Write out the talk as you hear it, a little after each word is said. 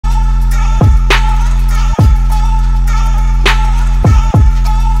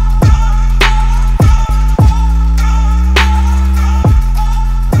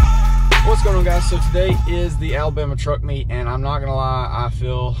today is the Alabama truck meet, and I'm not gonna lie, I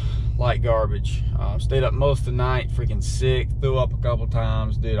feel like garbage. Stayed up most of the night, freaking sick, threw up a couple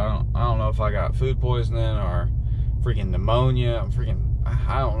times, dude. I don't know if I got food poisoning or freaking pneumonia.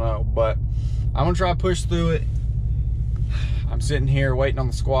 I don't know, but I'm gonna try to push through it. I'm sitting here waiting on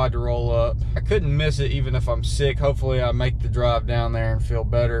the squad to roll up. I couldn't miss it even if I'm sick. Hopefully I make the drive down there and feel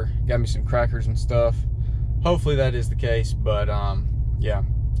better. Got me some crackers and stuff. Hopefully that is the case, but yeah,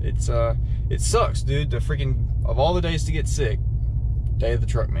 it sucks, dude. The freaking, of all the days to get sick, day of the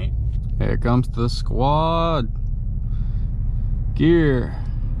truck meet. Here comes the squad. Garrett.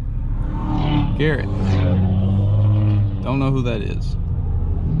 Don't know who that is.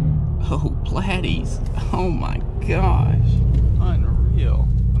 Oh, Platties. Oh my gosh. Unreal.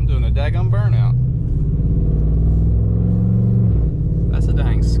 I'm doing a daggone burnout. That's a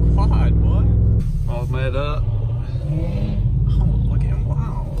dang squad, boy. All made up. Oh, look at him.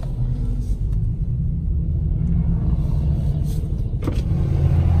 Wow.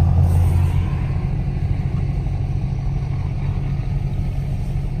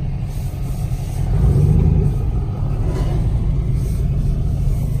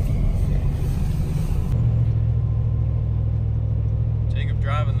 Jacob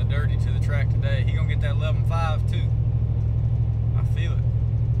driving the dirty to the track today. He gonna get that 11.5 too. I feel it.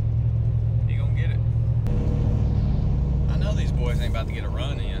 He gonna get it. I know these boys ain't about to get a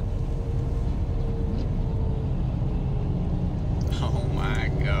run in. Oh my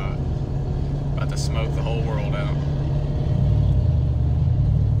God. About to smoke the whole world out.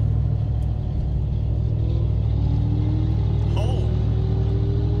 Oh,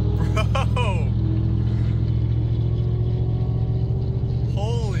 bro.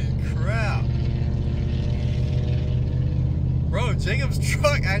 Holy crap. Bro, Jacob's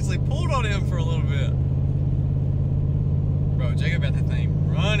truck actually pulled on him for a little bit. Bro, Jacob got that thing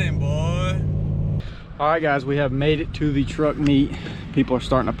running, boy. All right, guys, we have made it to the truck meet. People are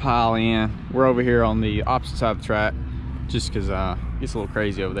starting to pile in. We're over here on the opposite side of the track, just because it's a little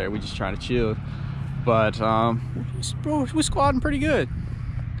crazy over there. We just trying to chill. But we're squatting pretty good.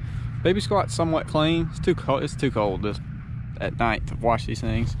 Baby squat's somewhat clean. It's too cold. It's too cold at night to wash these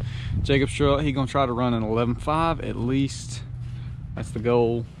things. Jacob's truck, he gonna try to run an 11.5 at least. That's the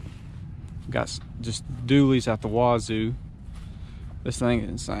goal. Got just dualies at the wazoo. This thing is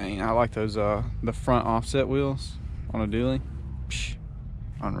insane. I like those the front offset wheels on a dually. Psh,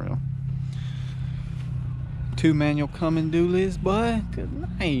 unreal. 2 manual Cummins dualies, boy. Good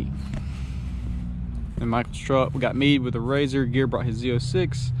night. And Michael's truck, we got Mead with a Razor. Gear brought his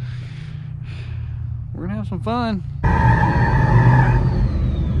Z06. We're gonna have some fun.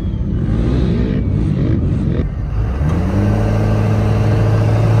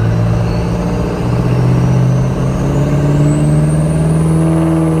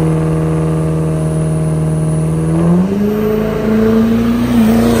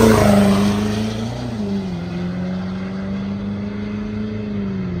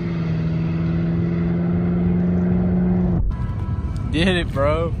 Did it,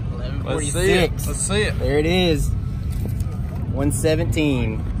 bro. 1146. Let's see it. There it is.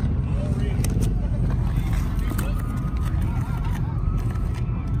 117.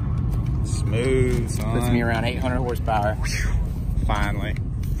 Smooth, son. Puts me around 800 horsepower. Finally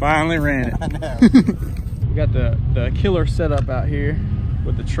ran it. I know. We got the killer setup out here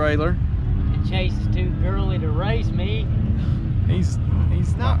with the trailer. Chase is too girly to race me. He's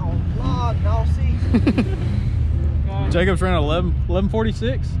not on vlog, no see. Jacob's ran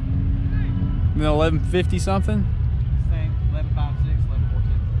 1146, and then 1150 something. Same, 11.56,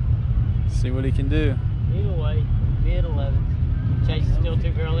 11.46. See what he can do. Either way, mid 11. Chase is still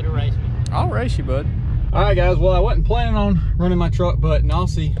too girly to race me. I'll race you, bud. All right, guys. Well, I wasn't planning on running my truck, but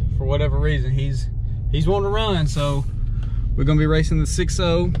Nossie, for whatever reason, he's wanting to run, so we're gonna be racing the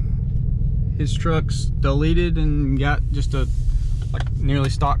 6.0. His truck's deleted and got just a nearly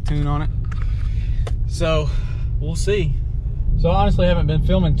stock tune on it, so we'll see. So honestly, I haven't been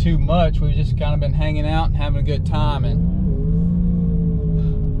filming too much. We've just kind of been hanging out and having a good time, and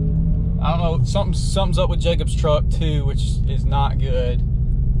I don't know, something's up with Jacob's truck too, which is not good.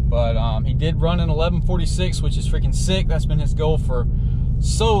 But he did run an 1146, which is freaking sick. That's been his goal for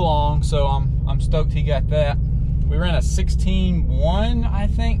so long, so I'm stoked he got that. We ran a 16.1, I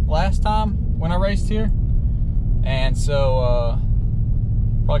think, last time when I raced here, and so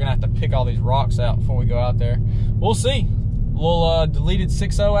probably gonna have to pick all these rocks out before we go out there. We'll see. A little deleted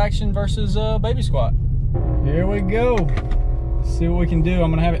 6.0 action versus baby squat. Here we go. Let's see what we can do.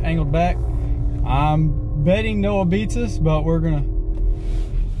 I'm gonna have it angled back. I'm betting Noah beats us, but we're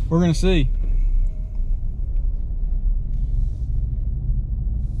gonna see.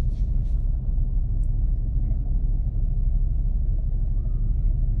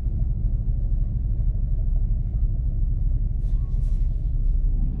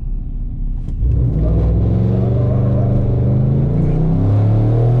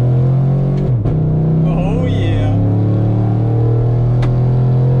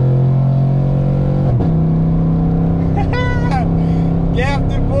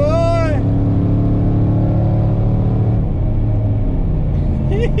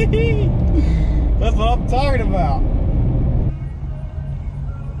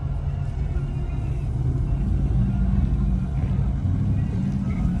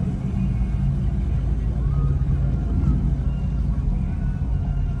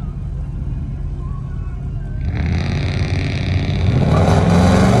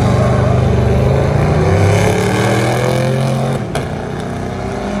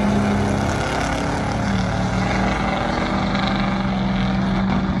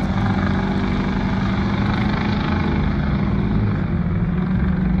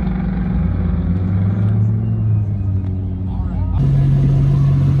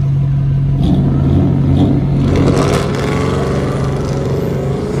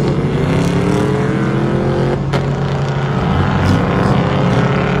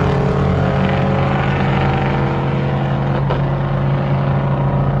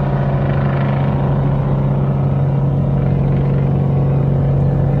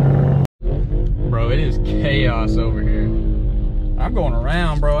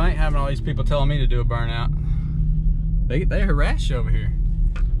 bro. I ain't having all these people telling me to do a burnout. They harass you over here.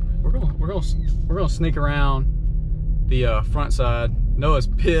 We're gonna sneak around the front side. Noah's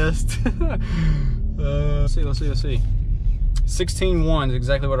pissed. Let's see. 16.1 is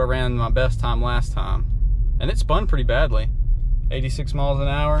exactly what I ran my best time last time, and it spun pretty badly. 86 miles an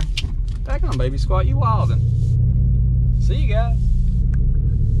hour. Back on, baby squat. You wildin'. See you guys.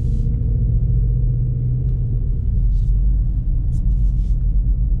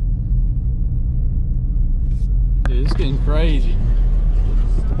 Dude, it's getting crazy.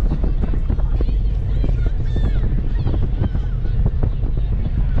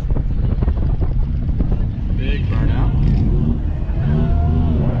 Big burnout.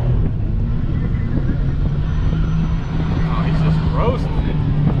 Oh, he's just roasting it.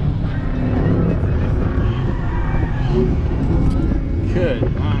 Good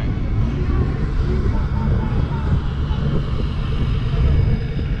night.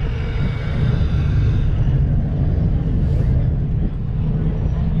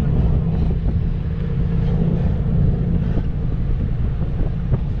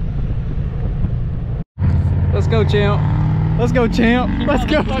 Let's go, champ. Let's go, champ. Let's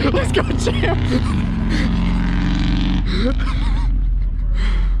go. Let's go, champ.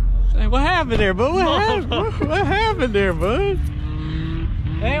 Hey, what happened there, bud? What happened there, bud?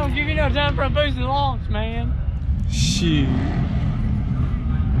 They don't give you no time for a boosted launch, man. Shoot.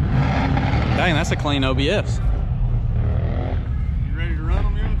 Dang, that's a clean OBS. You ready to run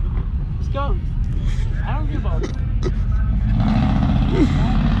them, man? Let's go. I don't give a fuck.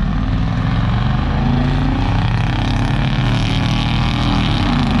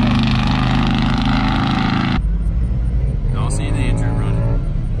 Don't see the engine running.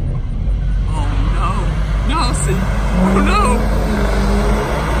 Oh no. No, see. Oh no.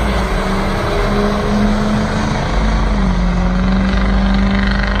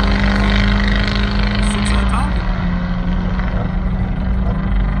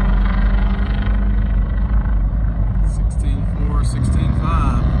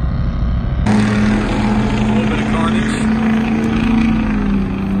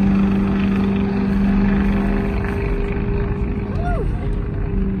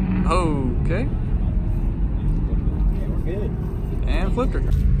 Okay. We're good. And flipped her.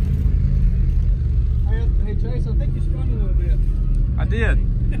 Hey Chase, I think you spun a little bit. I did.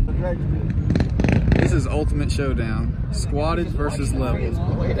 This is ultimate showdown. Squatted versus leveled.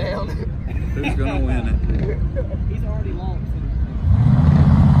 Way down. Who's gonna win it? He's already launched.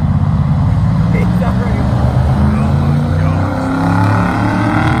 He's already. Oh my gosh.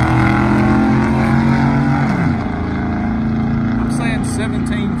 I'm saying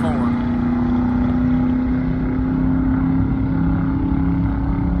 17-4.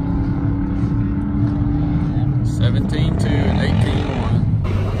 17-2 and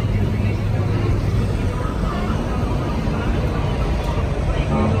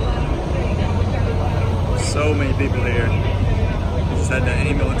 18-1. So many people here. Just had to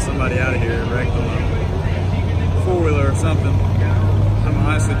ambulance somebody out of here, wrecked on a four-wheeler or something. I'm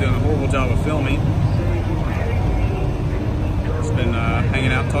honestly doing a horrible job of filming. Just been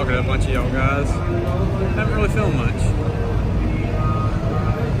hanging out, talking to a bunch of y'all guys. Haven't really filmed much.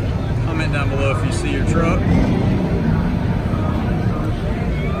 Comment down below if you see your truck.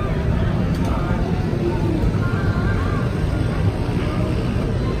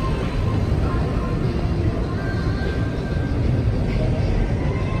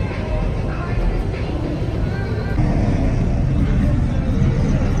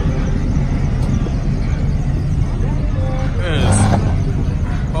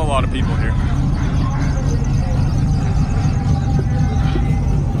 Lot of people here.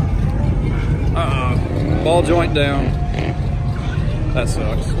 Ball joint down. That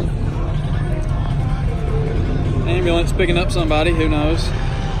sucks. Ambulance picking up somebody, who knows?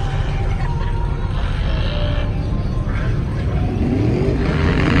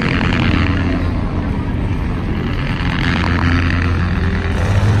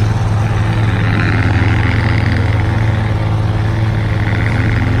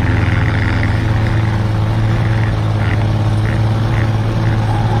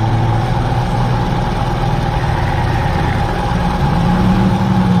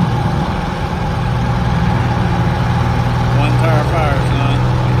 Fire, son.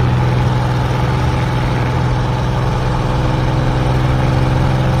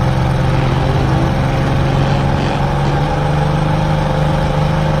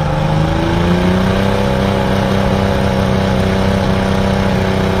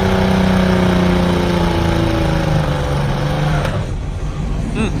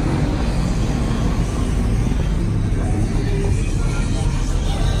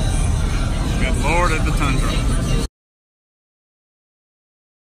 started the Tundra.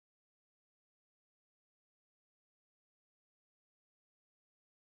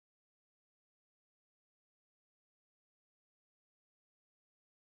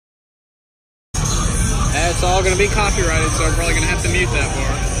 That's all going to be copyrighted, so I'm probably going to have to mute that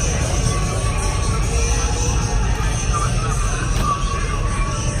part.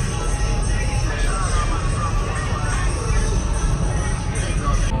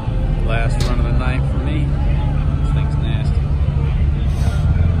 Last run of the night for me. This thing's nasty.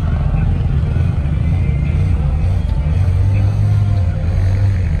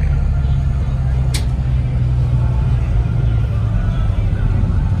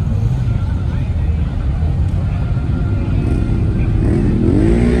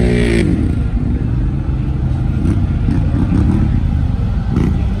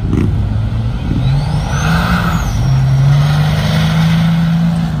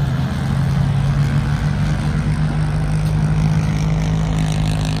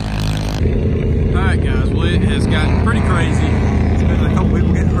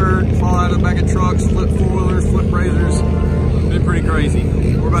 Trucks, flip four-wheelers, flip razors. Been pretty crazy.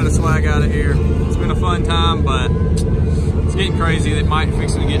 We're about to swag out of here. It's been a fun time, but it's getting crazy. It might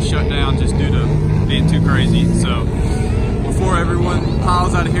fix it to get shut down just due to being too crazy. So before everyone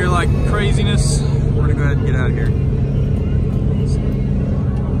piles out of here like craziness, we're gonna go ahead and get out of here.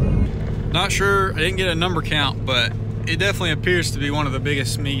 Not sure, I didn't get a number count, but it definitely appears to be one of the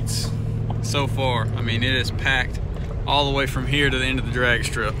biggest meets so far. I mean, it is packed all the way from here to the end of the drag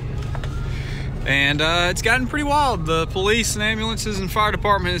strip. And it's gotten pretty wild. The police and ambulances and fire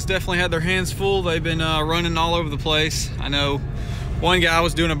department has definitely had their hands full. They've been running all over the place. I know one guy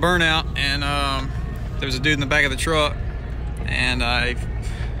was doing a burnout, and there was a dude in the back of the truck, and I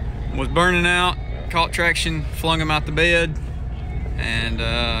was burning out, caught traction, flung him out the bed, and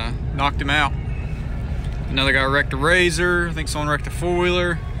knocked him out. Another guy wrecked a razor. I think someone wrecked a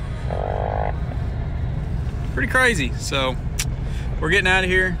four-wheeler. Pretty crazy. So we're getting out of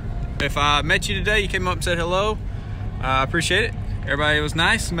here. If I met you today, you came up and said hello, I appreciate it. Everybody was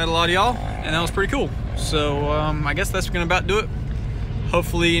nice, met a lot of y'all, and that was pretty cool. So I guess that's gonna about do it.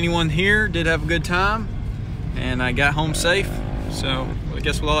 Hopefully anyone here did have a good time, and I got home safe. So I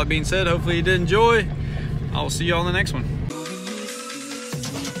guess with all that being said, hopefully you did enjoy. I will see you all in the next one.